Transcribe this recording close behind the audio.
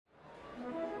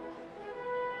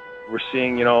We're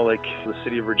seeing, like the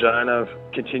city of Regina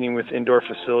continuing with indoor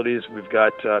facilities. We've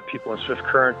got people in Swift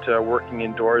Current working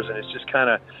indoors, and it's just kind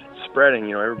of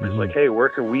spreading. Everybody's like, hey, where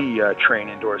can we train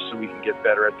indoors so we can get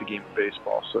better at the game of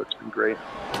baseball? So it's been great.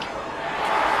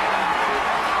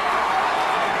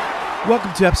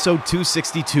 Welcome to episode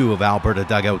 262 of Alberta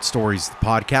Dugout Stories, the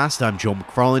podcast. I'm Joe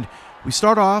McFarland. We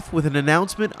start off with an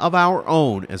announcement of our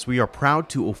own as we are proud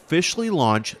to officially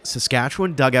launch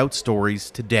Saskatchewan Dugout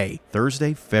Stories today,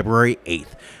 Thursday, February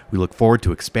 8th. We look forward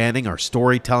to expanding our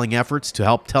storytelling efforts to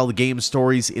help tell the game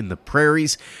stories in the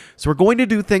prairies. So we're going to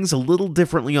do things a little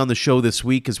differently on the show this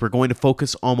week as we're going to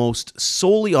focus almost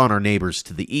solely on our neighbors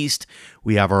to the east.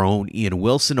 We have our own Ian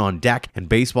Wilson on deck and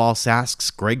Baseball Sask's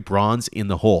Greg Bronze in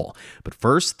the hole. But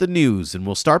first, the news, and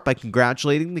we'll start by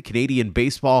congratulating the Canadian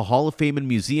Baseball Hall of Fame and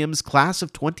Museum's class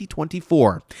of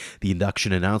 2024. The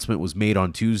induction announcement was made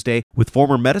on Tuesday with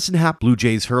former Medicine Hat Blue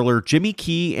Jays hurler Jimmy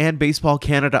Key and Baseball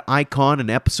Canada icon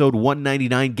and episode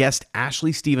 199 guest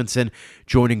Ashley Stevenson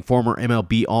joining former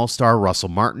MLB All-Star Russell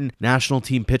Martin, national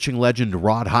team pitching legend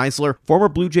Rod Heisler, former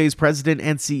Blue Jays president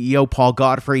and CEO Paul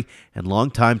Godfrey, and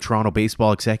longtime Toronto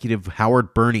baseball executive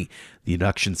Howard Burney. The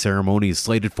induction ceremony is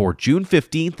slated for June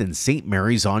 15th in St.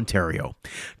 Mary's, Ontario.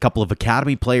 A couple of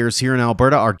Academy players here in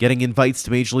Alberta are getting invites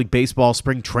to Major League Baseball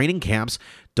spring training camps.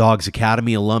 Dogs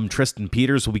Academy alum Tristan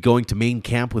Peters will be going to main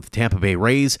camp with Tampa Bay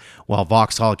Rays, while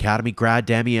Vauxhall Academy grad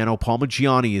Damiano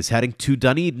Palmagiani is heading to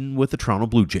Dunedin with the Toronto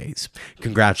Blue Jays.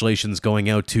 Congratulations going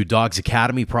out to Dogs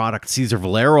Academy product Cesar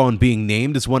Valero on being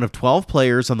named as one of 12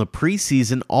 players on the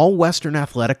preseason All-Western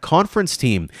Athletic Conference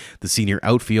team. The senior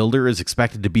outfielder is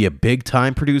expected to be a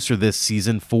big-time producer this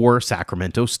season for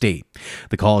Sacramento State.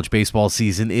 The college baseball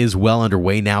season is well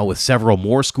underway now, with several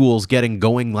more schools getting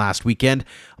going last weekend.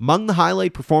 Among the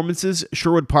highlight performances,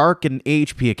 Sherwood Park and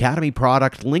AHP Academy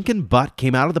product Lincoln Butt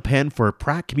came out of the pen for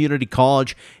Pratt Community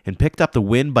College and picked up the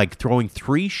win by throwing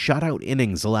 3 shutout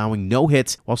innings, allowing no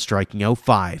hits while striking out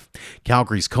 5.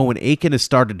 Calgary's Cohen Aiken has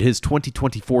started his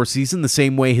 2024 season the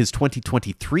same way his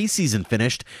 2023 season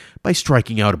finished, by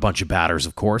striking out a bunch of batters,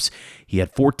 of course. He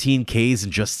had 14 Ks in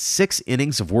just 6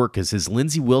 innings of work as his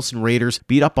Lindsey Wilson Raiders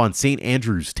beat up on St.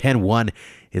 Andrews 10-1.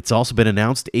 It's also been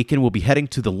announced Aiken will be heading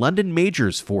to the London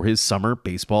Majors for his summer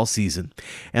baseball season.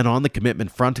 And on the commitment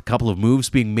front, a couple of moves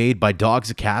being made by Dogs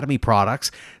Academy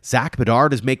products. Zach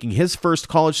Bedard is making his first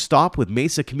college stop with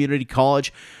Mesa Community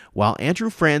College, while Andrew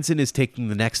Franzen is taking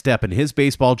the next step in his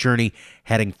baseball journey,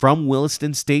 heading from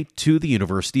Williston State to the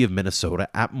University of Minnesota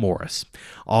at Morris.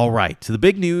 All right, to the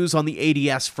big news on the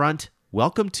ADS front.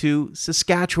 Welcome to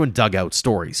Saskatchewan Dugout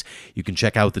Stories. You can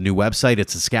check out the new website at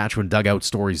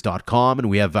saskatchewandugoutstories.com, and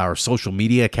we have our social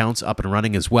media accounts up and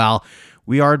running as well.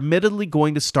 We are admittedly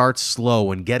going to start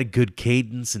slow and get a good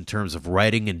cadence in terms of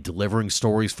writing and delivering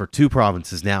stories for 2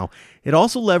 provinces now. It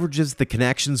also leverages the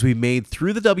connections we made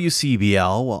through the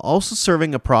WCBL while also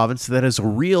serving a province that has a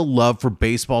real love for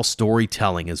baseball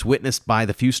storytelling, as witnessed by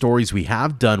the few stories we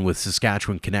have done with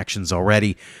Saskatchewan connections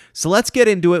already. So let's get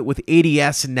into it with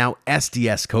ADS and now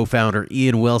SDS co-founder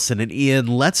Ian Wilson. And Ian,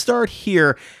 let's start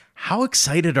here. How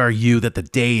excited are you that the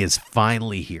day is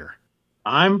finally here?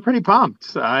 I'm pretty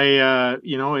pumped.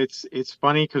 It's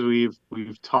funny because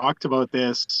we've talked about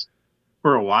this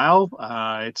for a while.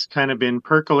 It's kind of been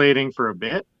percolating for a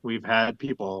bit. We've had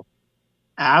people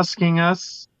asking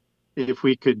us if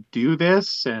we could do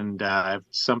this, and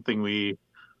something we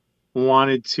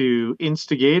wanted to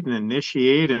instigate and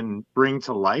initiate and bring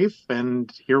to life.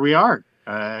 And here we are.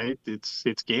 It's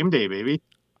game day, baby.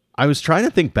 I was trying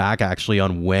to think back actually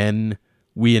on when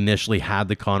we initially had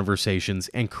the conversations,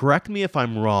 and correct me if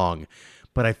I'm wrong,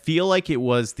 but I feel like it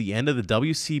was the end of the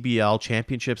WCBL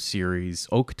Championship Series,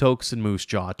 Okotoks and Moose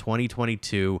Jaw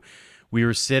 2022. We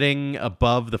were sitting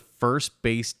above the first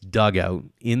base dugout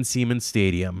in Siemens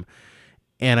Stadium,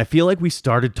 and I feel like we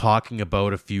started talking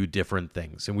about a few different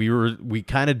things, and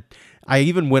I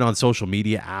even went on social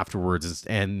media afterwards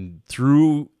and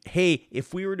threw, hey,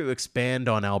 if we were to expand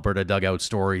on Alberta Dugout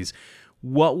Stories,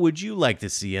 what would you like to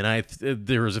see? And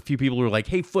there was a few people who were like,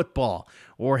 hey, football,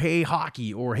 or hey,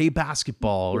 hockey, or hey,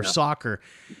 basketball, or soccer.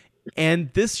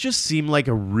 And this just seemed like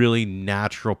a really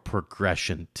natural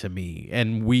progression to me.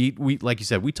 And we like you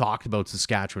said, we talked about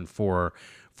Saskatchewan for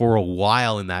a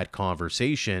while in that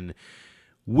conversation.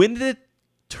 When did it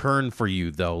turn for you,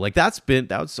 though? Like that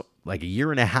was like a year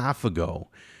and a half ago.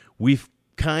 We've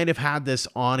kind of had this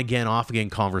on again, off again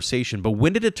conversation. But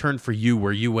when did it turn for you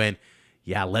where you went,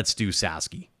 yeah, let's do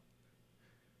Sasky?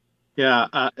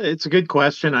 Yeah, it's a good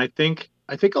question. I think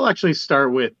I'll actually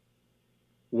start with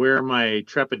where my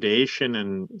trepidation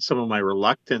and some of my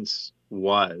reluctance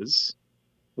was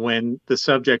when the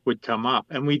subject would come up.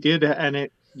 And we did, and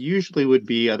usually would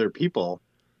be other people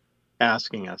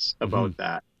asking us Hmm. about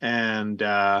that. And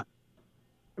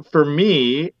for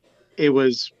me, it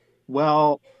was,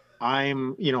 well, I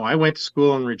went to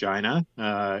school in Regina,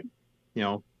 you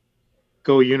know,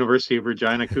 go University of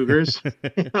Regina Cougars,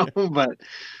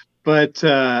 but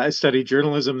I studied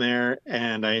journalism there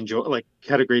and I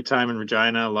had a great time in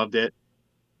Regina, loved it.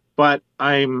 But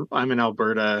I'm an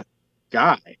Alberta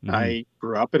guy. Hmm. I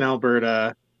grew up in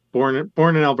Alberta, born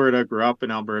in Alberta, grew up in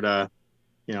Alberta.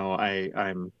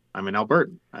 I'm an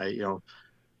Albertan.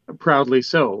 Proudly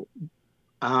so.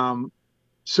 Um,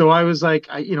 so I was like,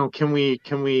 can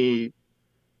we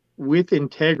with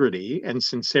integrity and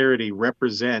sincerity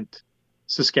represent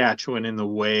Saskatchewan in the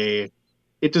way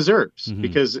it deserves? Hmm.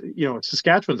 Because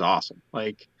Saskatchewan's awesome.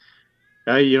 Like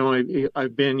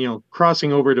I've been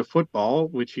crossing over to football,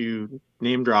 which you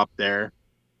name dropped there.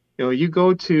 You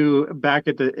go to back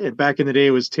in the day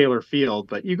it was Taylor Field,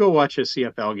 but you go watch a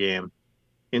CFL game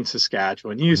in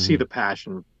Saskatchewan, you see Hmm. the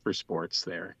passion for sports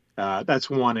there. That's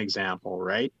one example,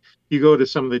 right? You go to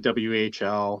some of the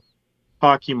WHL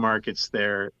hockey markets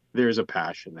there, there's a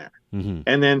passion there. Hmm.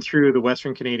 And then through the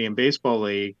Western Canadian Baseball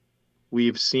League,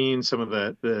 we've seen some of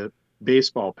the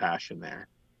baseball passion there.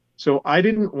 So I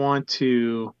didn't want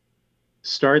to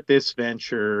start this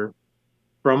venture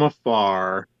from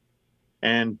afar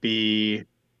and be,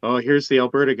 oh, here's the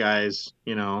Alberta guys,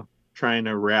 trying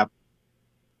to rep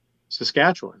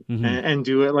Saskatchewan Hmm. and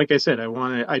do it. Like I said,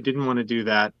 I didn't want to do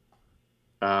that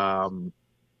um,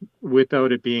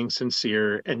 without it being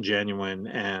sincere and genuine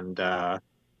and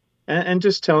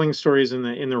just telling stories in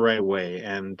the right way.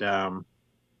 And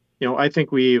I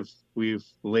think we've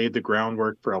laid the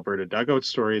groundwork for Alberta dugout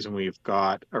stories, and we've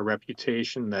got a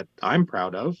reputation that I'm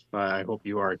proud of. I hope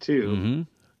you are too. Hmm.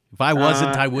 If I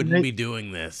wasn't, I And wouldn't be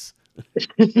doing this.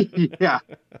 yeah,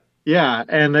 yeah,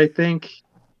 and I think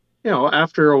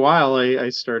after a while, I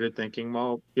started thinking,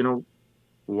 well,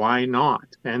 why not?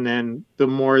 And then the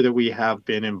more that we have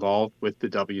been involved with the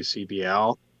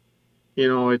WCBL,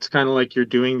 it's kind of like you're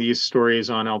doing these stories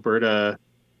on Alberta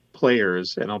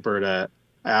players and Alberta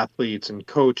athletes and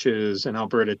coaches and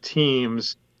Alberta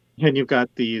teams. And you've got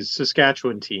these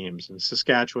Saskatchewan teams and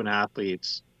Saskatchewan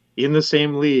athletes in the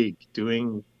same league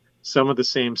doing some of the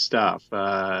same stuff.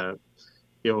 And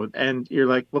you're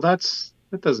like, well, that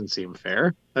doesn't seem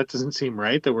fair. That doesn't seem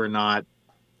right that we're not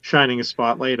shining a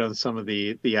spotlight on some of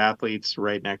the athletes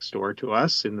right next door to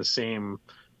us in the same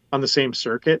on the same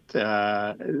circuit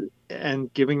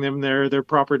and giving them their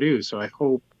proper due. So I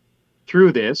hope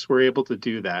through this we're able to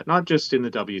do that, not just in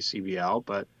the WCBL,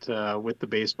 but with the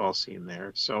baseball scene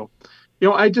there. So,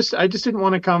 I just didn't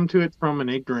want to come to it from an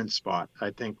ignorant spot.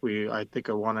 I think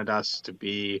I wanted us to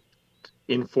be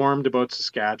informed about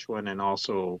Saskatchewan and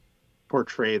also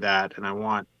portray that. And I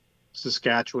want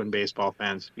Saskatchewan baseball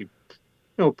fans to be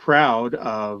proud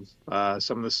of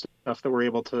some of the stuff that we're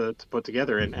able to put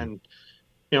together Hmm. and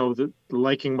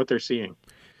liking what they're seeing.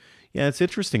 Yeah, it's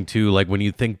interesting too. Like when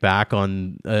you think back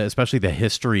on, especially the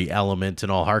history element,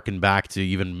 and I'll harken back to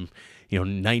even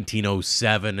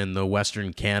 1907 and the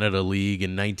Western Canada League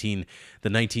and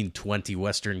 1920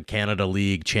 Western Canada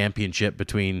League championship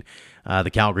between the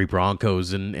Calgary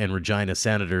Broncos and Regina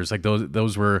Senators. Like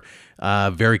those were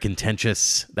very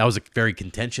contentious. That was a very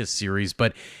contentious series,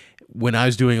 but when I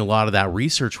was doing a lot of that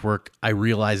research work, I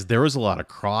realized there was a lot of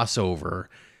crossover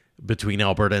between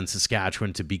Alberta and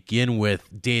Saskatchewan to begin with,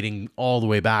 dating all the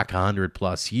way back 100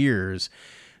 plus years.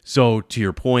 So to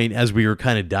your point, as we were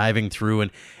kind of diving through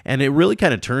and it really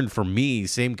kind of turned for me,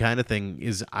 same kind of thing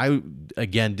is I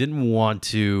again didn't want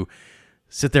to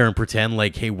sit there and pretend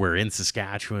like, hey, we're in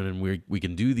Saskatchewan and we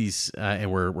can do these and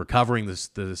we're covering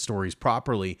the stories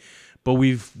properly, but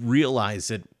we've realized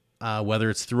that whether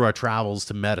it's through our travels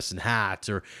to Medicine Hat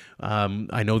or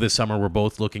I know this summer we're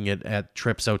both looking at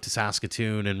trips out to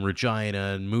Saskatoon and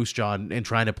Regina and Moose Jaw and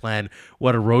trying to plan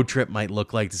what a road trip might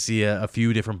look like to see a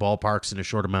few different ballparks in a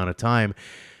short amount of time.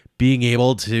 Being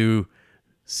able to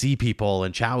see people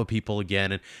and chat with people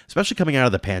again, and especially coming out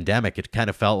of the pandemic, it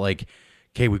kind of felt like,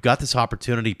 okay, we've got this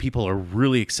opportunity. People are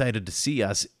really excited to see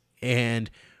us, and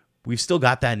we've still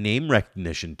got that name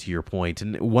recognition, to your point.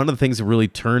 And one of the things that really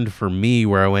turned for me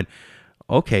where I went,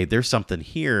 okay, there's something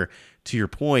here, to your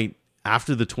point,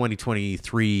 after the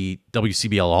 2023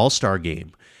 WCBL All-Star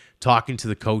game, talking to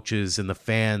the coaches and the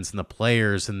fans and the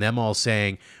players and them all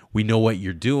saying, we know what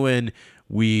you're doing.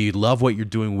 We love what you're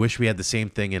doing. Wish we had the same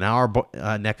thing in our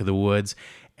neck of the woods.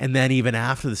 And then even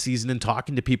after the season and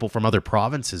talking to people from other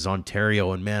provinces,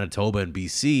 Ontario and Manitoba and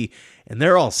BC, and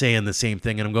they're all saying the same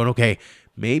thing. And I'm going, okay,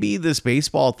 maybe this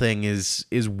baseball thing is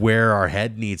where our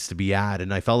head needs to be at.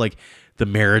 And I felt like the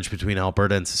marriage between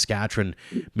Alberta and Saskatchewan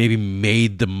maybe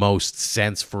made the most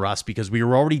sense for us because we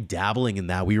were already dabbling in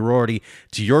that. We were already,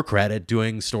 to your credit,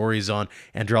 doing stories on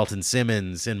Andrelton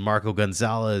Simmons and Marco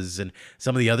Gonzalez and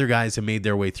some of the other guys have made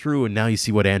their way through. And now you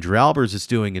see what Andrew Albers is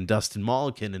doing and Dustin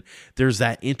Mulliken. And there's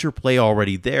that interplay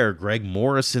already there. Greg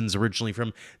Morrison's originally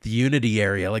from the Unity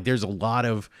area. Like there's a lot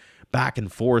of back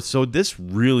and forth. So this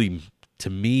really,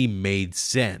 to me, made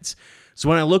sense. So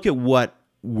when I look at what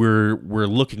we're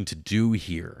looking to do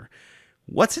here,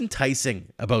 what's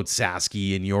enticing about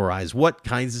Sasky in your eyes? What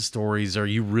kinds of stories are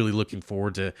you really looking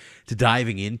forward to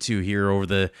diving into here over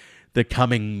the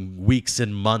coming weeks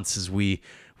and months as we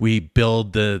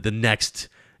build the next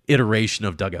iteration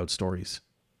of Dugout Stories?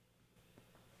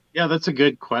 Yeah, that's a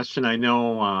good question. I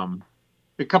know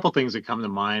a couple things that come to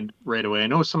mind right away. I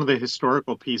know some of the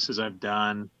historical pieces I've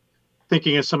done,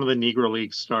 thinking of some of the Negro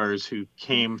League stars who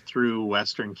came through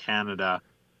Western Canada.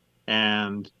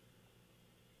 And,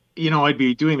 I'd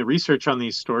be doing the research on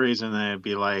these stories and then it'd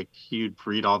be like, you'd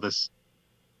read all this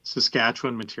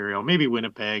Saskatchewan material, maybe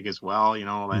Winnipeg as well,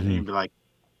 and you'd be like,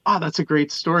 oh, that's a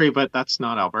great story, but that's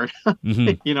not Alberta,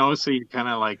 so you kind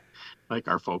of like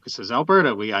our focus is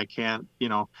Alberta. I can't,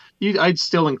 I'd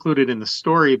still include it in the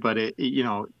story, but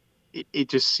it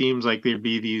just seems like there'd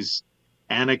be these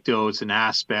anecdotes and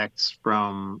aspects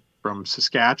from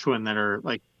Saskatchewan that are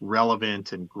like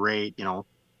relevant and great.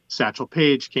 Satchel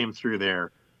Paige came through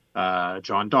there.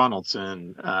 John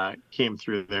Donaldson came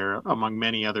through there, among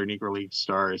many other Negro League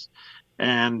stars.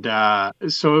 And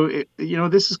so,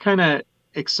 this is kind of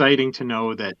exciting to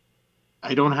know that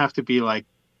I don't have to be like,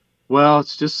 well,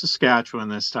 it's just Saskatchewan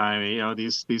this time.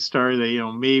 These stars,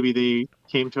 maybe they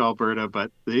came to Alberta,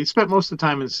 but they spent most of the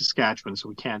time in Saskatchewan, so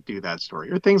we can't do that story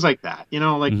or things like that.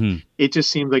 It just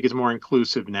seems like it's more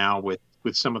inclusive now with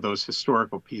some of those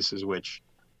historical pieces, which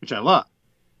I love.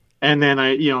 And then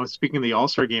speaking of the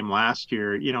All-Star game last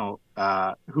year,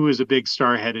 who is a big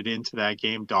star headed into that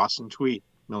game? Dawson Tweet,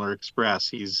 Miller Express.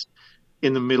 He's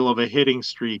in the middle of a hitting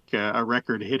streak, a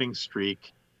record hitting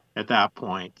streak at that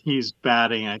point. He's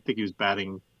batting, I think he was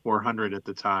batting 400 at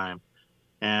the time.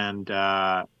 And,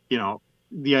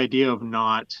 the idea of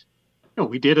not,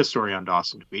 we did a story on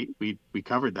Dawson Tweet. We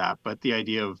covered that, but the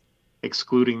idea of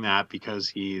excluding that because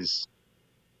he's,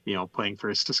 playing for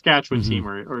a Saskatchewan team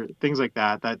or things like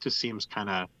that just seems kind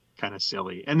of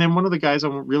silly. And then one of the guys I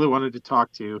really wanted to talk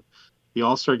to the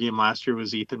All-Star game last year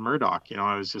was Ethan Murdoch.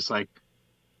 I was just like,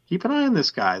 keep an eye on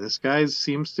this guy. This guy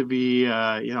seems to be,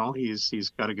 he's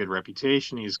got a good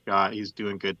reputation. He's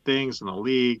doing good things in the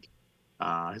league.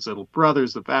 His little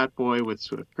brother's the bat boy with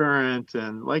Swift Current,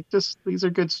 and these are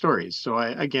good stories. So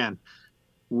again,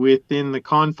 within the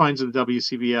confines of the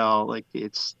WCBL,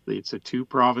 it's a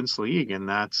 2-province league, and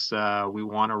that's we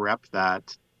want to rep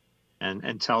that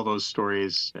and tell those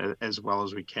stories as well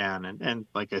as we can. And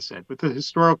like I said, with the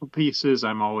historical pieces,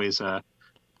 I'm always a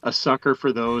sucker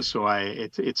for those. So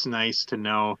it's nice to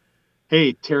know,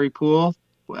 hey, Terry Poole,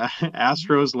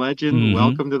 Astros legend,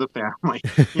 welcome to the family.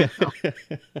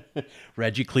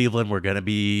 Reggie Cleveland,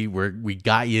 we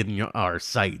got you in our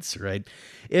sights, right?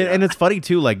 And it's funny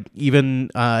too, like even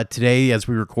today as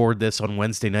we record this on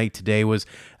Wednesday night, today was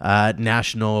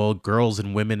National Girls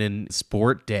and Women in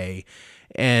Sport Day.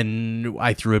 And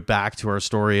I threw it back to our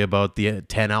story about the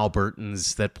 10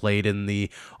 Albertans that played in the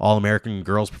All-American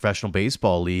Girls Professional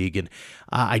Baseball League. And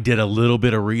I did a little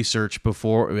bit of research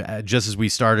before, just as we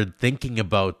started thinking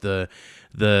about the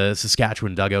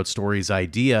Saskatchewan Dugout Stories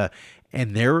idea.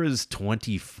 And there is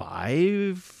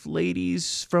 25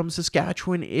 ladies from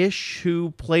Saskatchewan-ish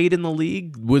who played in the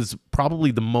league. Was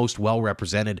probably the most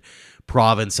well-represented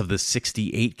province of the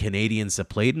 68 Canadians that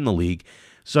played in the league.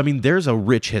 So, there's a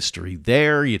rich history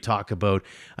there. You talk about,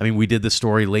 we did the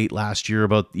story late last year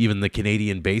about even the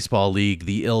Canadian Baseball League,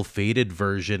 the ill-fated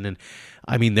version. And,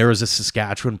 there was a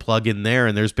Saskatchewan plug in there,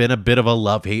 and there's been a bit of a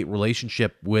love-hate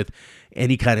relationship with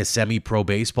any kind of semi-pro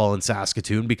baseball in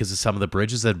Saskatoon because of some of the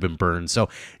bridges that have been burned. So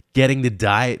getting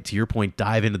to your point,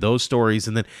 dive into those stories.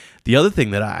 And then the other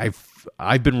thing that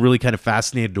I've been really kind of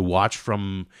fascinated to watch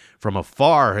from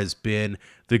afar has been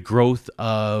the growth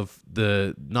of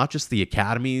not just the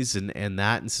academies and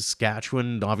that in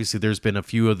Saskatchewan. Obviously, there's been a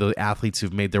few of the athletes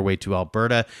who've made their way to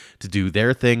Alberta to do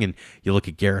their thing. And you look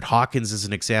at Garrett Hawkins as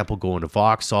an example, going to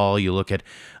Vauxhall. You look at,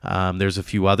 there's a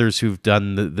few others who've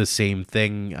done the same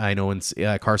thing. I know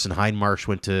Carson Hindmarsh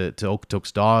went to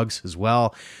Okotoks Dogs as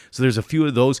well. So there's a few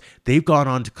of those. They've gone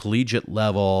on to collegiate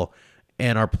level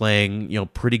and are playing,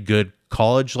 pretty good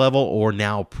college level or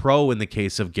now pro in the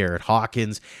case of Garrett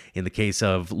Hawkins, in the case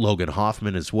of Logan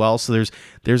Hoffman as well. So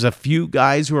there's a few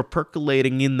guys who are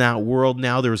percolating in that world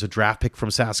now. There was a draft pick from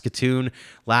Saskatoon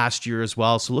last year as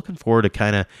well. So looking forward to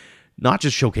kind of not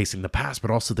just showcasing the past, but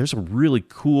also there's a really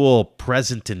cool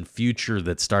present and future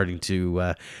that's starting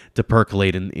to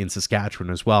percolate in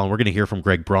Saskatchewan as well. And we're going to hear from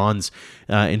Greg Bronze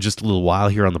in just a little while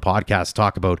here on the podcast,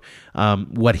 talk about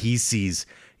what he sees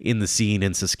in the scene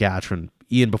in Saskatchewan.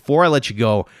 Ian, before I let you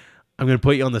go, I'm going to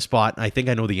put you on the spot. I think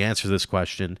I know the answer to this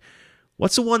question.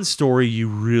 What's the one story you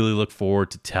really look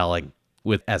forward to telling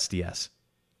with SDS?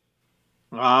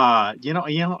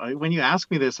 When you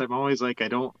ask me this, I'm always like,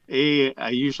 I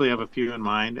usually have a few in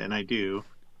mind, and I do,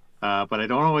 but I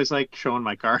don't always like showing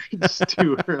my cards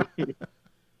too early.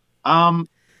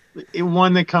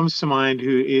 One that comes to mind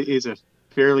who is a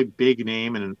fairly big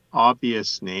name and an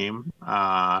obvious name,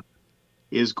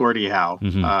 is Gordie Howe.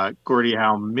 Mm-hmm. Gordie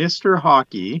Howe, Mr.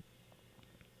 Hockey,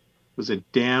 was a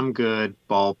damn good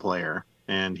ball player,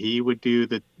 and he would do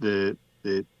the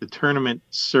tournament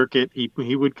circuit.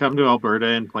 He would come to Alberta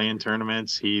and play in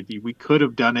tournaments. We could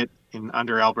have done it in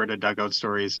under Alberta Dugout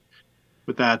Stories,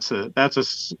 but that's a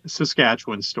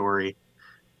Saskatchewan story,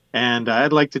 and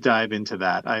I'd like to dive into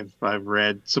that. I've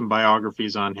read some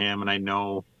biographies on him, and I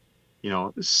know,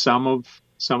 some of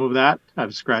that.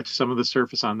 I've scratched some of the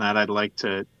surface on that. I'd like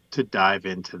to dive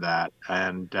into that,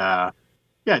 and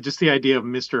just the idea of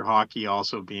Mr. Hockey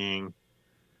also being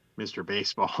Mr.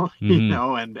 Baseball,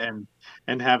 Mm-hmm.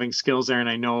 and having skills there.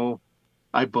 And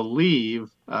I believe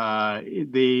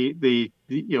this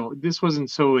wasn't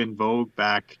so in vogue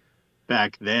back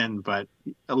then, but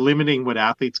limiting what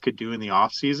athletes could do in the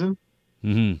off season,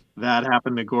 Mm-hmm. that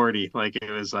happened to Gordy. Like, it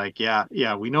was like,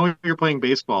 yeah, we know you're playing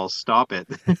baseball. Stop it.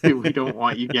 We don't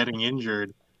want you getting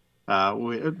injured.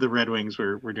 The Red Wings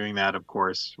were doing that, of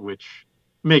course, which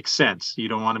makes sense. You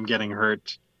don't want him getting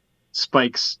hurt.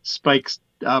 Spikes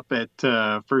up at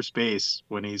first base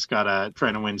when he's trying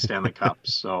to win Stanley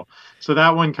Cups. So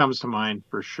that one comes to mind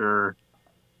for sure.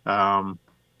 I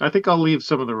think I'll leave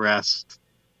some of the rest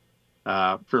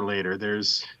for later.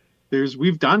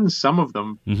 We've done some of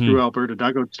them Mm-hmm. through Alberta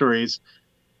Dugout Stories,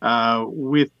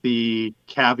 with the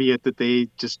caveat that they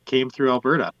just came through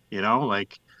Alberta.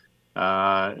 Like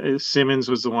Simmons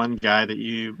was the one guy that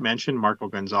you mentioned. Marco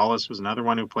Gonzalez was another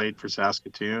one who played for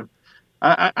Saskatoon.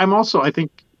 I'm also, I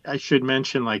think I should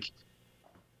mention, like,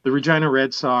 the Regina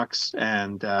Red Sox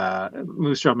and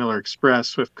Moose Jaw Miller Express,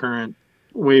 Swift Current,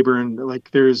 Weyburn.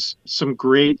 Like, there's some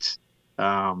great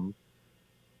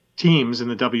teams in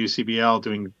the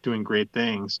WCBL doing great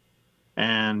things.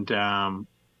 And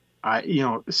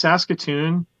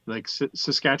Saskatoon, like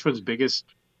Saskatchewan's biggest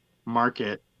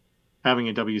market, having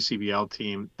a WCBL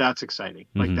team, that's exciting.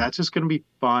 Mm-hmm. Like, that's just going to be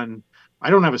fun. I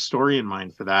don't have a story in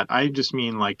mind for that. I just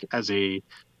mean, like, as a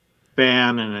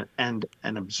fan and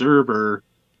an observer,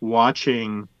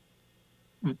 watching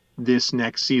this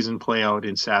next season play out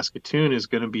in Saskatoon is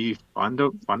going to be fun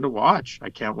to watch.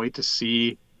 I can't wait to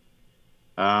see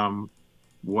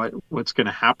what's going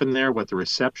to happen there, what the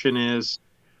reception is.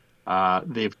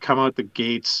 They've come out the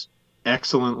gates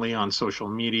excellently on social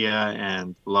media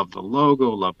and love the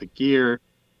logo, love the gear.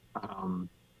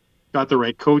 Got the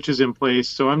right coaches in place.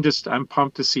 So I'm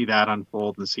pumped to see that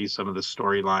unfold and see some of the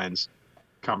storylines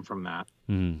come from that.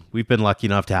 We've been lucky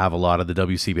enough to have a lot of the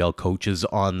WCBL coaches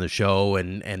on the show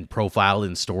and profiled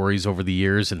in stories over the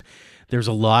years. And there's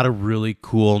a lot of really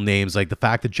cool names, like the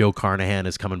fact that Joe Carnahan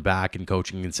is coming back and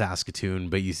coaching in Saskatoon,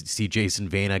 but you see Jason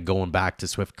Vena going back to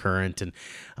Swift Current, and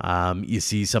you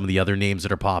see some of the other names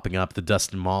that are popping up, the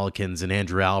Dustin Mollikins and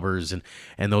Andrew Albers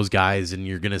and those guys, and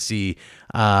you're going to see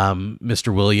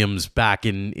Mr. Williams back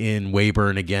in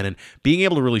Weyburn again, and being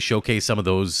able to really showcase some of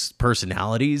those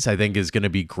personalities, I think, is going to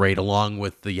be great along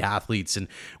with the athletes, and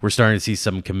we're starting to see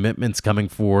some commitments coming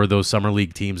for those summer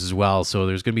league teams as well, so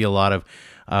there's going to be a lot of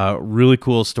really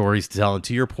cool stories to tell. And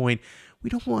to your point, we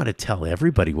don't want to tell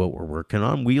everybody what we're working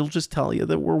on. We'll just tell you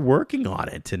that we're working on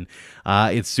it. And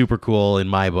it's super cool in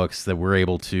my books that we're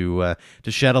able to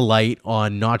shed a light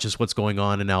on not just what's going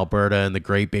on in Alberta and the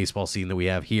great baseball scene that we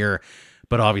have here,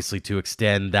 but obviously to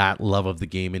extend that love of the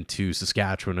game into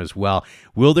Saskatchewan as well.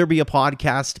 Will there be a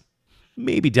podcast?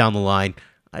 Maybe down the line.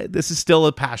 this is still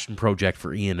a passion project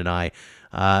for Ian and I.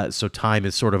 So time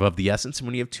is sort of the essence. And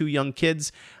when you have two young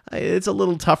kids, it's a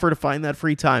little tougher to find that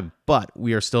free time. But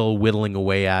we are still whittling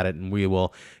away at it, and we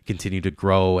will continue to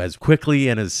grow as quickly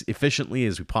and as efficiently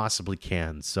as we possibly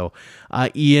can. So,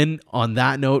 Ian, on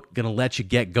that note, going to let you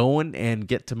get going and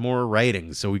get to more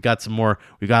writing. So we got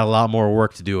a lot more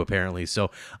work to do apparently.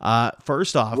 So,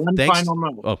 first off, thanks. Final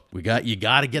note. Oh, you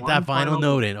got to get that final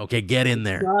note in. Okay, get in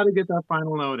there. Got to get that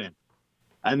final note in.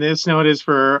 And this note is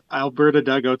for Alberta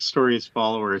Dugout Stories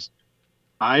followers.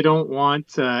 I don't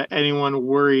want anyone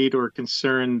worried or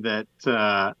concerned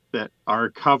that our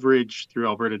coverage through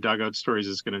Alberta Dugout Stories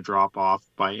is going to drop off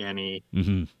by any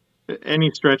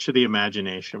stretch of the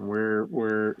imagination.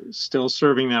 We're still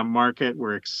serving that market.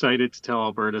 We're excited to tell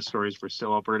Alberta stories. We're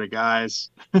still Alberta guys,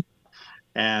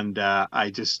 and I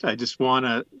just want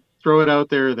to throw it out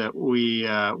there that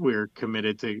we're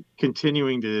committed to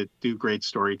continuing to do great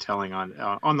storytelling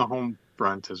on the home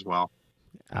front as well.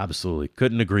 Absolutely.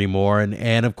 Couldn't agree more.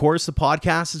 And of course, the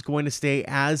podcast is going to stay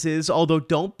as is, although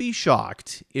don't be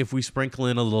shocked if we sprinkle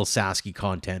in a little Sasky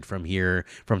content from here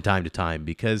from time to time,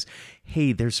 because,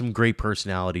 hey, there's some great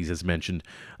personalities, as mentioned,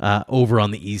 over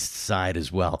on the east side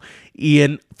as well.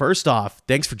 Ian, first off,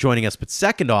 thanks for joining us. But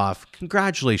second off,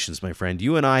 congratulations, my friend.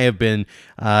 You and I have been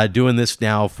doing this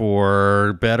now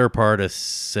for better part of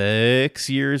 6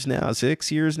 years now.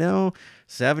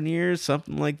 7 years,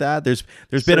 something like that. There's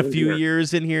been a few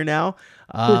years in here now.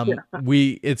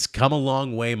 It's come a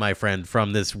long way, my friend,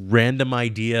 from this random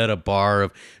idea at a bar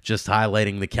of just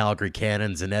highlighting the Calgary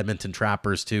Cannons and Edmonton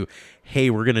Trappers to, hey,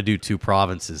 we're going to do 2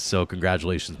 provinces. So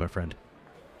congratulations, my friend.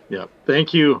 Yeah.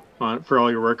 Thank you for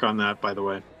all your work on that, by the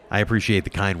way. I appreciate the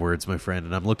kind words, my friend,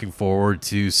 and I'm looking forward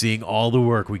to seeing all the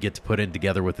work we get to put in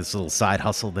together with this little side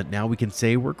hustle that now we can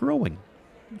say we're growing.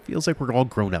 It feels like we're all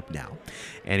grown up now.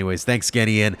 Anyways, thanks again,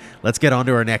 Ian. Let's get on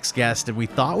to our next guest. And we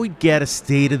thought we'd get a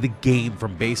state of the game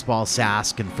from Baseball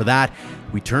Sask. And for that,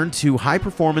 we turned to high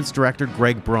performance director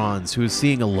Greg Bronze, who is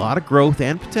seeing a lot of growth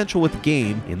and potential with the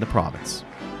game in the province.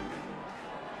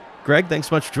 Greg, thanks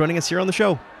so much for joining us here on the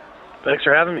show. Thanks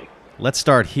for having me. Let's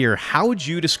start here. How would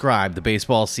you describe the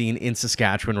baseball scene in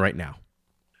Saskatchewan right now?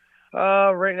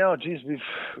 Right now,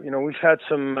 we've had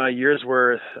some years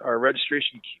where our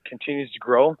registration continues to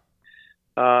grow.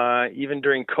 Even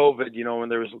during COVID, when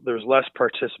there was less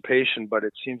participation, but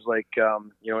it seems like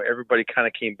everybody kind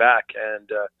of came back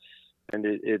and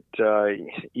it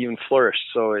even flourished.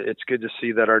 So it's good to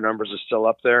see that our numbers are still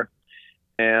up there,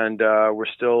 and we're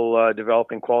still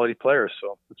developing quality players.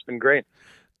 So it's been great.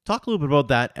 Talk a little bit about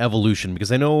that evolution,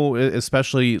 because I know,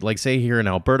 especially like say here in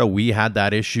Alberta, we had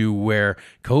that issue where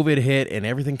COVID hit and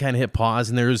everything kind of hit pause,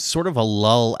 and there was sort of a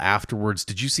lull afterwards.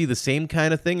 Did you see the same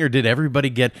kind of thing, or did everybody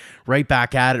get right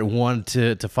back at it and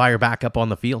wanted to fire back up on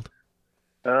the field?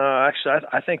 Actually,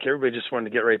 I think everybody just wanted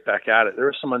to get right back at it. There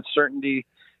was some uncertainty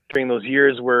during those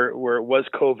years where it was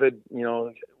COVID. We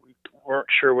weren't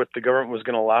sure what the government was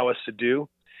going to allow us to do.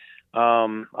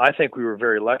 I think we were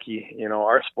very lucky.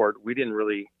 Our sport, we didn't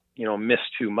really, miss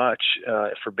too much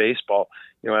for baseball,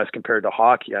 as compared to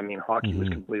hockey. I mean, hockey was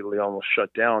completely almost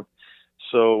shut down.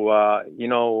 So,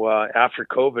 after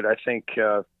COVID, I think,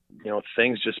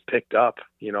 things just picked up.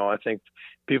 I think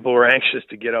people were anxious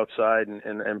to get outside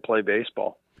and play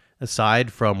baseball.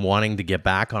 Aside from wanting to get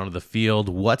back onto the field,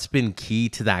 what's been key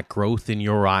to that growth in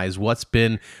your eyes? What's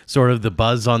been sort of the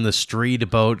buzz on the street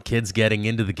about kids getting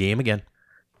into the game again?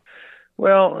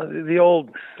 Well, the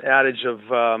old adage of,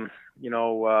 when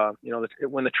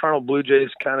the Toronto Blue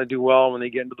Jays kind of do well, when they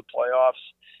get into the playoffs,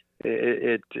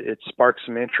 it sparks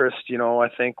some interest, I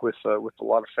think with a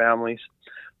lot of families.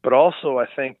 But also, I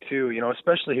think too,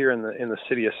 especially here in the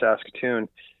city of Saskatoon,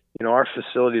 our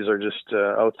facilities are just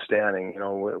outstanding.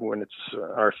 When it's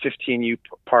our 15U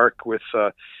park with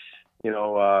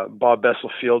Bob Bessel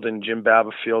Field and Jim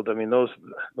Baba Field. I mean, those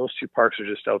 2 parks are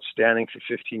just outstanding for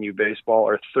 15U baseball.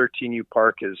 Our 13U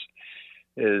park is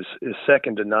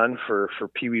second to none for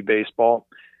Pee Wee baseball,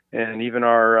 and even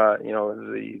our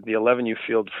the 11U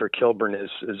field for Kilburn has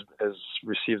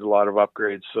received a lot of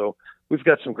upgrades. So we've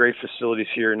got some great facilities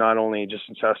here, not only just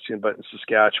in Saskatoon but in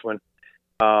Saskatchewan.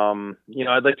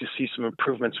 I'd like to see some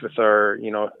improvements with our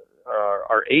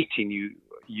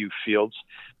 18U fields.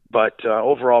 But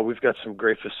overall, we've got some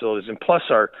great facilities, and plus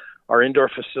our indoor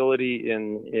facility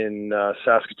in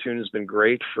Saskatoon has been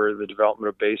great for the development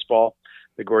of baseball.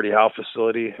 The Gordie Howe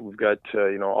facility, we've got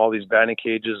all these batting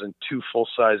cages and 2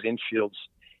 full-size infields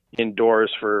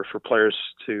indoors for players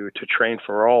to train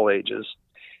for all ages.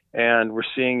 And we're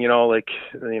seeing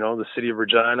the city of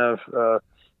Regina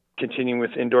continuing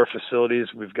with indoor facilities.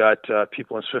 We've got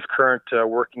people in Swift Current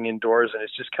working indoors, and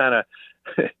it's just kind of,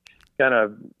 kind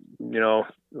of,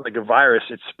 like a virus.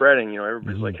 It's spreading.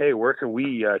 Everybody's like, "Hey, where can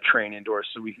we train indoors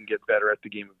so we can get better at the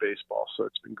game of baseball?" So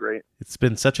it's been great. It's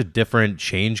been such a different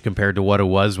change compared to what it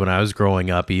was when I was growing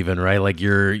up, even, right? Like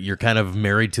you're kind of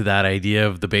married to that idea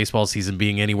of the baseball season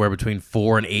being anywhere between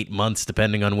 4 and 8 months,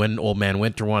 depending on when Old Man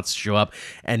Winter wants to show up.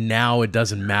 And now it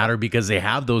doesn't matter because they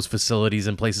have those facilities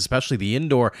in place, especially the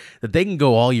indoor, that they can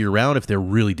go all year round if they're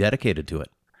really dedicated to it.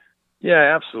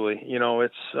 Yeah, absolutely.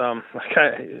 It's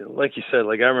like you said,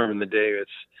 like I remember in the day,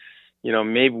 it's,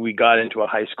 maybe we got into a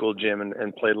high school gym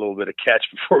and played a little bit of catch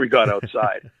before we got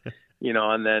outside,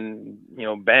 and then,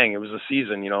 bang, it was the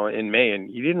season, in May, and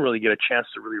you didn't really get a chance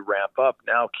to really ramp up.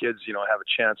 Now kids, have a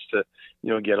chance to,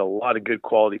 get a lot of good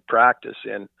quality practice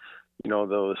in,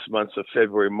 those months of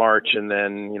February, March, and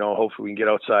then, hopefully we can get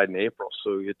outside in April.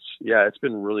 So it's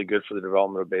been really good for the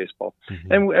development of baseball.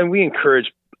 And we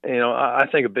encourage, I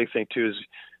think a big thing too is,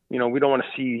 we don't want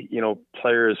to see,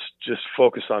 players just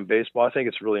focus on baseball. I think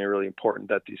it's really, really important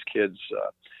that these kids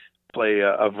play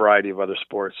a variety of other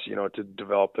sports, to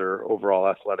develop their overall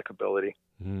athletic ability.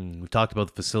 We've talked about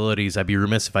the facilities. I'd be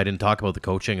remiss if I didn't talk about the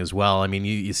coaching as well. I mean,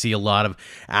 you see a lot of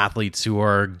athletes who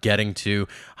are getting to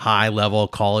high level,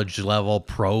 college level,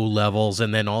 pro levels,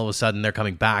 and then all of a sudden they're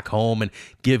coming back home and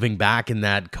giving back in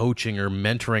that coaching or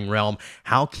mentoring realm.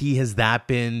 How key has that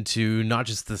been to not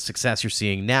just the success you're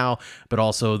seeing now, but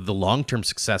also the long-term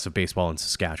success of baseball in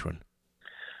Saskatchewan?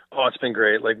 Oh, it's been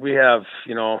great. Like we have,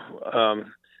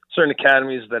 certain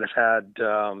academies that have had,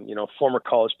 former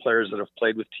college players that have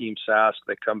played with Team Sask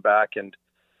that come back and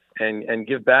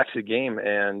give back to the game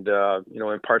and,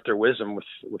 impart their wisdom with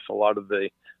a lot of the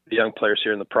young players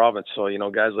here in the province. So,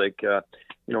 guys like,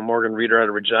 Morgan Reeder out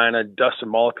of Regina, Dustin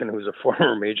Mulliken, who's a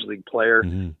former major league player,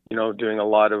 doing a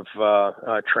lot of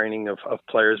training of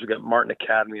players. We've got Martin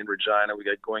Academy in Regina. We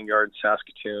got Going Yard in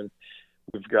Saskatoon.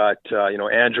 We've got,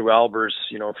 Andrew Albers,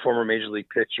 former major league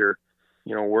pitcher,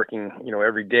 working,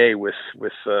 every day with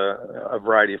a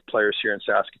variety of players here in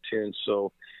Saskatoon.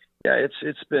 So yeah,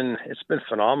 it's been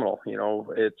phenomenal.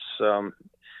 We're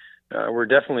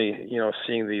definitely,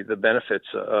 seeing the benefits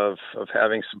of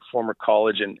having some former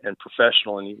college and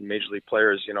professional and even major league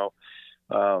players,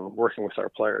 working with our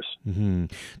players.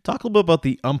 Talk a little bit about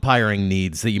the umpiring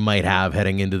needs that you might have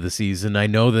heading into the season. I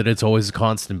know that it's always a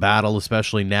constant battle,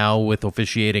 especially now with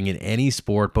officiating in any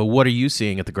sport, but what are you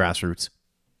seeing at the grassroots?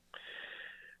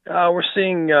 We're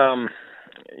seeing, like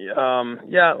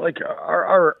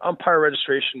our umpire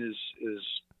registration is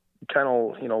kind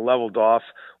of, leveled off.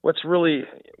 What's really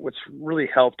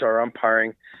helped our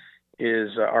umpiring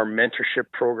is our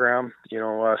mentorship program.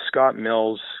 Scott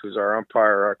Mills, who's our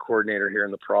umpire coordinator here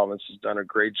in the province, has done a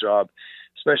great job,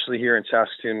 especially here in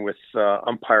Saskatoon with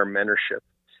umpire mentorship.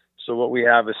 So what we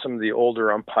have is some of the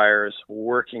older umpires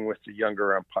working with the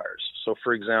younger umpires. So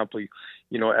for example,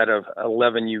 at a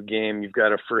 11U game, you've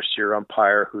got a first-year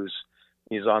umpire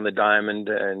he's on the diamond,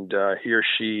 and he or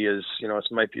she is,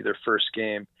 it might be their first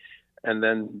game, and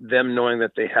then them knowing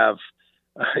that they have,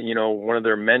 one of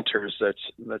their mentors that's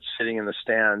sitting in the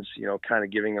stands, kind of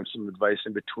giving them some advice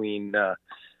in between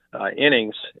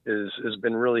innings has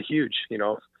been really huge,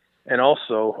 and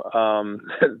also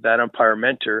that umpire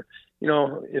mentor,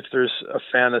 if there's a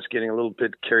fan that's getting a little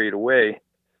bit carried away,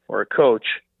 or a coach,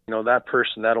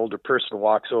 that older person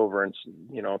walks over and,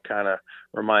 kind of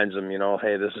reminds them,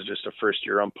 hey, this is just a first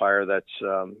year umpire that's,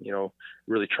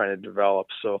 really trying to develop.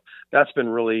 So that's been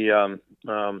really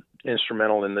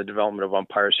instrumental in the development of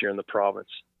umpires here in the province.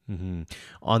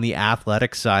 On the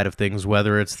athletic side of things,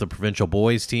 whether it's the provincial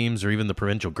boys teams or even the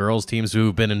provincial girls teams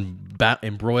who've been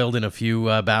embroiled in a few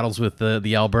battles with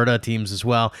the Alberta teams as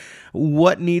well,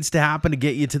 what needs to happen to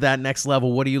get you to that next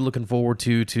level? What are you looking forward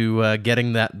to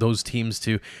getting those teams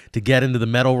to get into the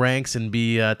medal ranks and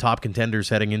be top contenders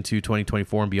heading into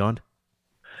 2024 and beyond?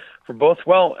 For both,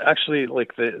 well, actually,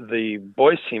 like the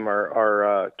boys team,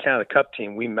 our Canada Cup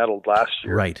team, we medaled last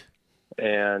year. Right.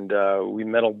 And we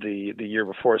medaled the year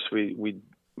before, so we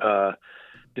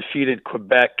defeated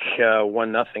Quebec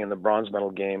 1-0 in the bronze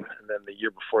medal game, and then the year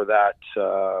before that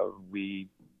we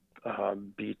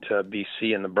beat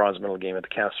BC in the bronze medal game at the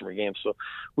Canada Games. So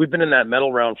we've been in that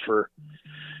medal round for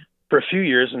a few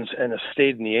years and have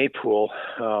stayed in the A pool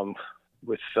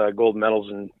with gold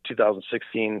medals in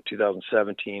 2016,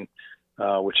 2017.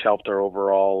 Which helped our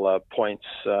overall points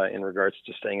in regards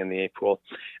to staying in the A pool.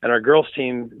 And our girls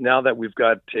team, now that we've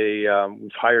got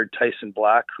we've hired Tyson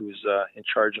Black, who's in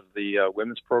charge of the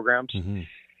women's programs,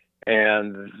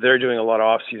 and they're doing a lot of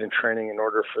off-season training in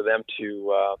order for them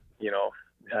to,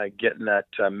 getting that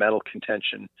medal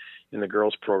contention in the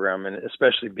girls program, and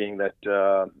especially being that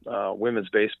women's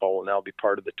baseball will now be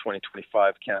part of the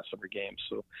 2025 Canada Summer Games.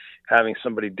 So having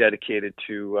somebody dedicated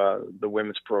to the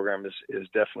women's program is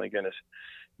definitely going to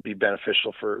be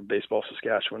beneficial for Baseball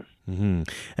Saskatchewan. Mm-hmm.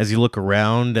 As you look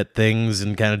around at things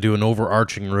and kind of do an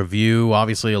overarching review,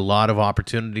 obviously a lot of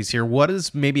opportunities here. What are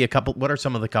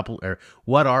some of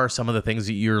the things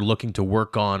that you're looking to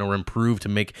work on or improve to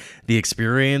make the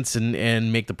experience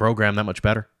and make the program that much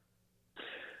better?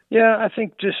 Yeah, I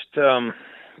think just,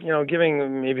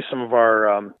 giving maybe some of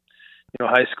our,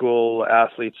 high school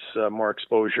athletes more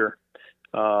exposure,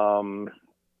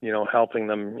 helping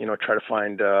them, try to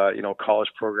find, college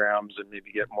programs and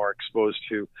maybe get more exposed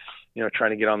to,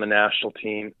 trying to get on the national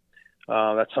team.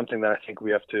 That's something that I think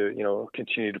we have to,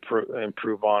 continue to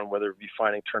improve on, whether it be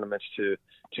finding tournaments to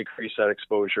increase that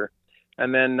exposure.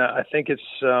 And then I think it's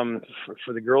for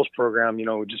the girls program,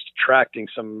 just attracting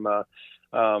some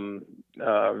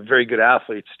very good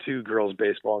athletes to girls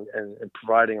baseball and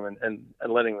providing them and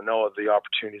letting them know of the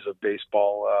opportunities of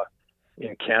baseball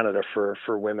in Canada for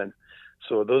women.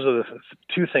 So those are the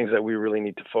two things that we really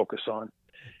need to focus on.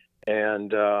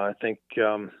 And I think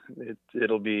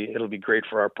it'll be great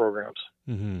for our programs.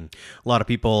 Mm-hmm. A lot of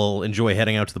people enjoy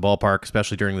heading out to the ballpark,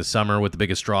 especially during the summer, with the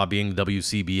biggest draw being the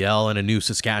WCBL and a new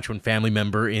Saskatchewan family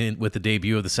member with the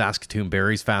debut of the Saskatoon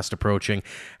Berries fast approaching.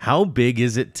 How big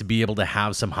is it to be able to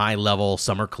have some high-level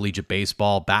summer collegiate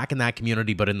baseball back in that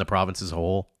community, but in the province as a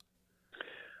whole?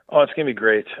 Oh, it's going to be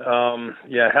great.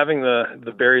 Having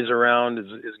the Berries around is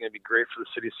going to be great for the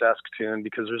city of Saskatoon,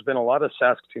 because there's been a lot of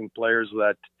Saskatoon players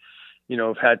that,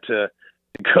 have had to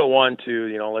go on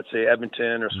to, let's say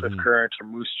Edmonton or Swift Current or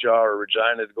Moose Jaw or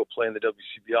Regina to go play in the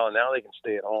WCBL, and now they can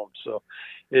stay at home. So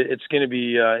it's going to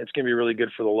be really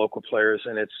good for the local players,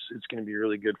 and it's going to be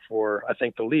really good for, I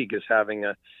think, the league is having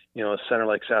a center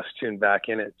like Saskatoon back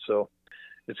in it. So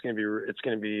it's going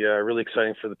to be really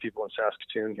exciting for the people in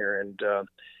Saskatoon here, and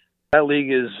that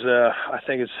league is I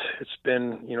think it's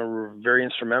been very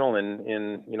instrumental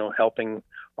in helping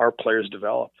our players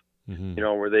develop.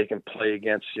 Where they can play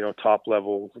against, top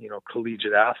level,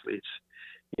 collegiate athletes,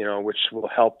 which will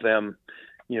help them,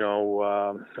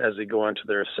 as they go into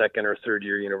their second or third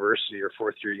year university or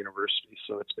fourth year university.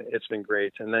 So it's been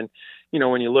great. And then,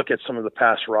 when you look at some of the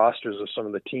past rosters of some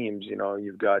of the teams,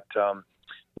 you've got,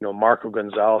 Marco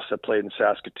Gonzalez that played in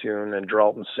Saskatoon, and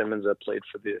Dralton Simmons that played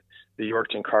for the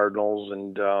Yorkton Cardinals,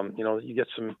 and you get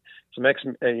some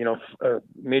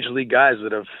major league guys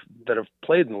that have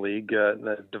played in the league,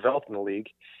 that developed in the league,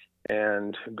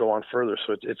 and go on further.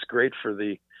 So it's great for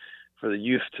the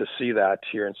youth to see that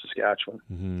here in Saskatchewan.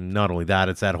 Not only that,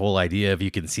 it's that whole idea of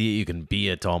you can see it, you can be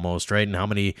it almost, right? And how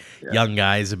many young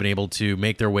guys have been able to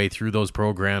make their way through those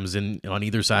programs on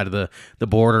either side of the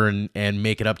border and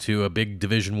make it up to a big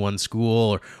Division I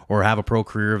school or have a pro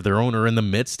career of their own, or in the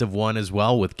midst of one as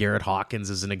well, with Garrett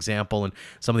Hawkins as an example, and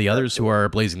some of the others who are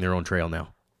blazing their own trail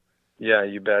now. Yeah,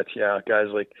 you bet. Yeah, guys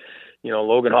like,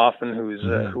 Logan Hoffman,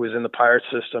 who was in the Pirate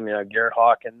system. Yeah, Garrett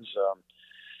Hawkins,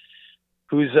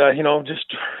 who's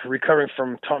just recovering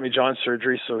from Tommy John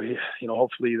surgery, so he,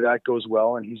 hopefully that goes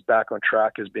well, and he's back on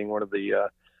track as being one of the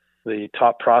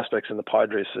top prospects in the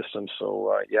Padres system.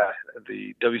 So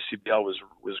the WCBL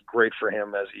was great for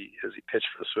him as he pitched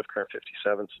for the Swift Current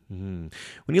 57s.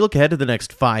 When you look ahead to the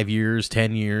next 5 years,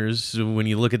 10 years, when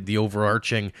you look at the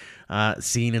overarching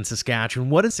scene in Saskatchewan,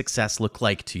 what does success look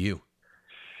like to you?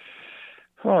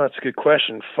 Oh, that's a good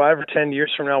question. 5 or 10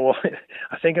 years from now, well,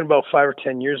 I think in about 5 or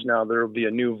 10 years now, there will be a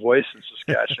new voice in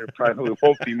Saskatchewan. It probably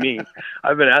won't be me.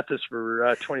 I've been at this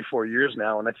for 24 years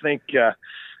now, and I think,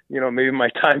 maybe my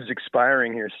time's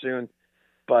expiring here soon.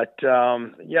 But,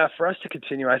 for us to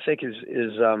continue, I think is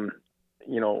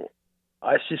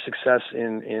I see success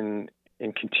in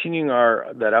continuing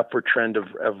that upward trend of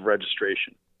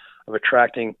registration, of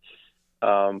attracting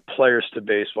players to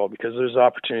baseball, because there's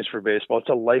opportunities for baseball. It's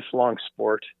a lifelong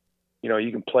sport.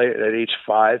 You can play it at age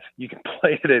 5. You can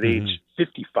play it at age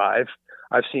 55.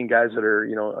 I've seen guys that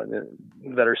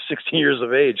are 16 years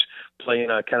of age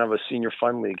playing a kind of a senior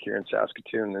fun league here in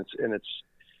Saskatoon. It's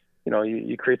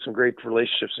you create some great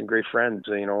relationships and great friends,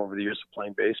 over the years of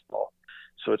playing baseball.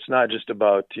 So it's not just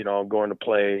about, going to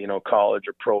play, college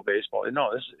or pro baseball.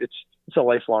 No, it's a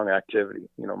lifelong activity,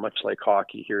 much like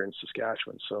hockey here in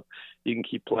Saskatchewan. So you can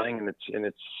keep playing, and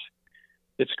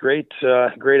it's great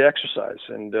exercise,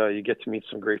 and you get to meet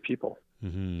some great people.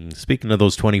 Speaking of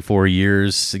those 24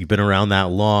 years, you've been around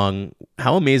that long.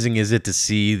 How amazing is it to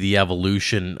see the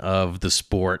evolution of the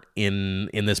sport in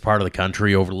this part of the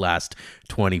country over the last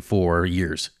 24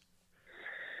 years?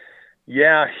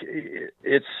 Yeah,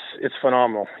 it's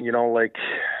phenomenal. Here,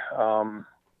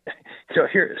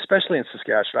 especially in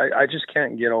Saskatchewan, I just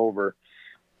can't get over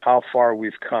how far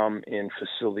we've come in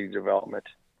facility development.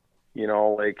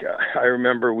 I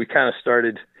remember we kind of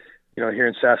started, here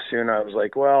in Saskatchewan. I was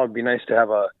like, well, it'd be nice to have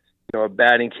a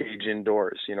batting cage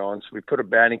indoors, and so we put a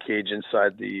batting cage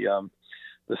inside the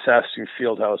Saskatoon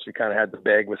field house. We kind of had to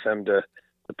beg with them to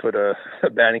put a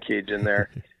batting cage in there.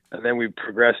 And then we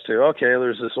progressed to, okay,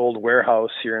 there's this old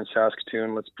warehouse here in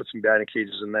Saskatoon. Let's put some batting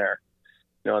cages in there.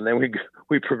 And then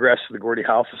we progressed to the Gordie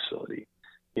Howe facility,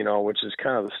 which is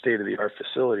kind of the state-of-the-art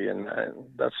facility. And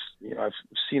that's, I've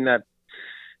seen that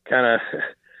kind of,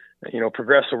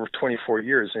 progress over 24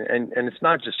 years. And it's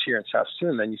not just here in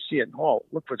Saskatoon. Then you see it, oh,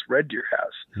 look what Red Deer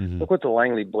has. Mm-hmm. Look what the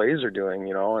Langley Blaze are doing,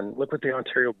 and look what the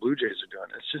Ontario Blue Jays are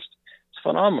doing. It's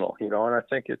phenomenal, and I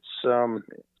think it's we're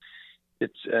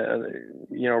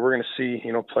going to see,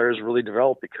 players really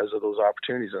develop because of those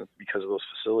opportunities and because of those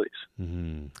facilities.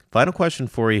 Mm-hmm. Final question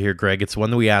for you here, Greg. It's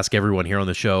one that we ask everyone here on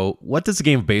the show. What does the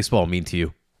game of baseball mean to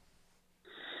you?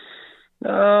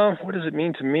 What does it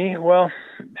mean to me? Well,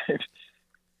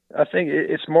 I think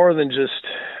it's more than just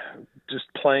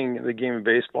playing the game of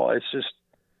baseball. It's just,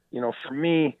 for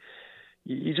me,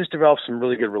 you just develop some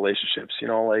really good relationships,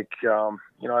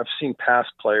 I've seen past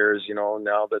players,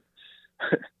 now that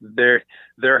they're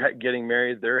getting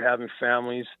married, they're having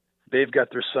families, they've got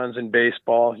their sons in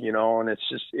baseball, and it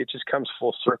just comes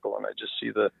full circle. And I just see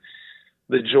the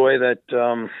joy that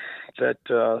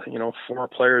former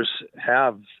players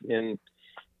have in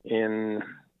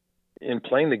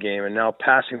playing the game and now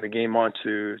passing the game on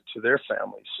to their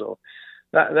families. So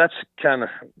that's kind of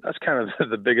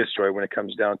the biggest joy when it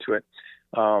comes down to it.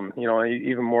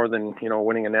 Even more than,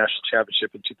 winning a national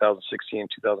championship in 2016,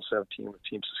 2017 with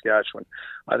Team Saskatchewan.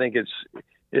 I think it's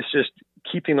just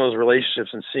keeping those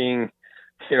relationships and seeing,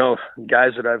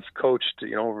 guys that I've coached,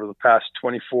 over the past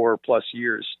 24 plus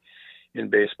years in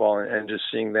baseball and just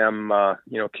seeing them,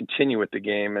 continue with the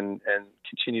game and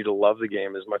continue to love the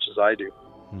game as much as I do.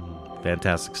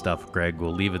 Fantastic stuff, Greg.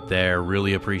 We'll leave it there.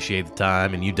 Really appreciate the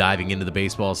time and you diving into the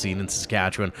baseball scene in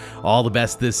Saskatchewan. All the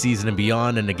best this season and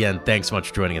beyond. And again, thanks so much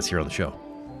for joining us here on the show.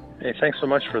 Hey, thanks so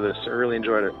much for this. I really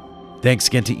enjoyed it. Thanks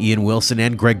again to Ian Wilson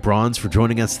and Greg Bronze for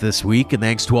joining us this week, and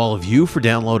thanks to all of you for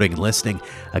downloading and listening.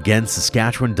 Again,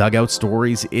 Saskatchewan Dugout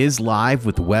Stories is live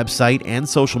with the website and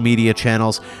social media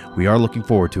channels. We are looking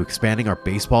forward to expanding our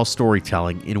baseball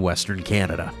storytelling in Western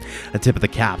Canada. A tip of the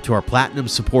cap to our Platinum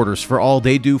supporters for all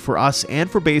they do for us and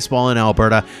for baseball in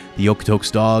Alberta. The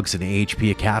Okotoks Dogs and AHP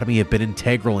Academy have been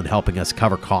integral in helping us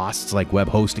cover costs like web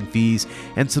hosting fees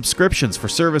and subscriptions for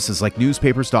services like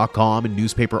newspapers.com and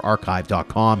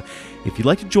newspaperarchive.com. If you'd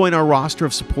like to join our roster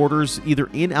of supporters either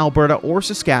in Alberta or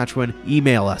Saskatchewan,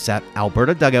 email us at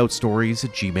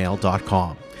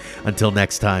albertadugoutstories@gmail.com. Until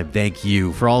next time, thank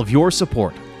you for all of your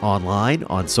support online,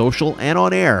 on social, and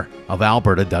on air of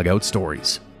Alberta Dugout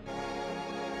Stories.